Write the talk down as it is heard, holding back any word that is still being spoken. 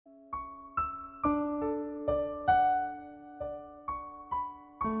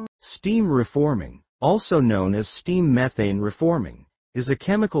Steam reforming, also known as steam methane reforming, is a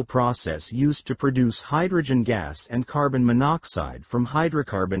chemical process used to produce hydrogen gas and carbon monoxide from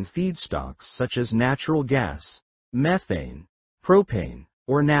hydrocarbon feedstocks such as natural gas, methane, propane,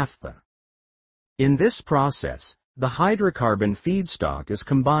 or naphtha. In this process, the hydrocarbon feedstock is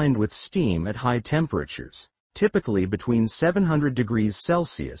combined with steam at high temperatures, typically between 700 degrees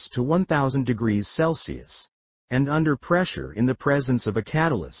Celsius to 1000 degrees Celsius, and under pressure in the presence of a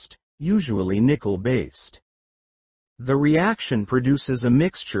catalyst, usually nickel-based. The reaction produces a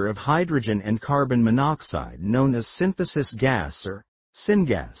mixture of hydrogen and carbon monoxide known as synthesis gas or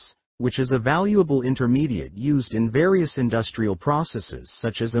syngas, which is a valuable intermediate used in various industrial processes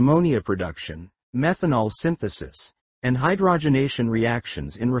such as ammonia production, methanol synthesis, and hydrogenation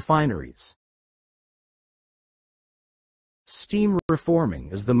reactions in refineries. Steam reforming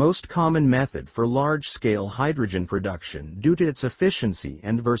is the most common method for large-scale hydrogen production due to its efficiency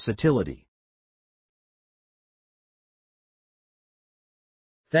and versatility.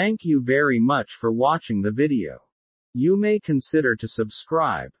 Thank you very much for watching the video. You may consider to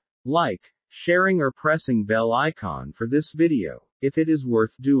subscribe, like, sharing or pressing bell icon for this video, if it is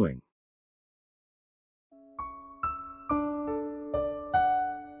worth doing.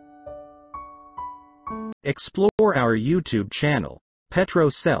 Explore our YouTube channel,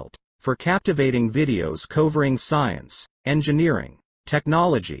 PetroCelt, for captivating videos covering science, engineering,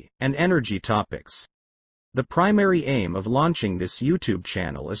 technology, and energy topics. The primary aim of launching this YouTube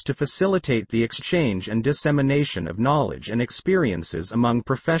channel is to facilitate the exchange and dissemination of knowledge and experiences among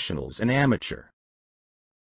professionals and amateurs.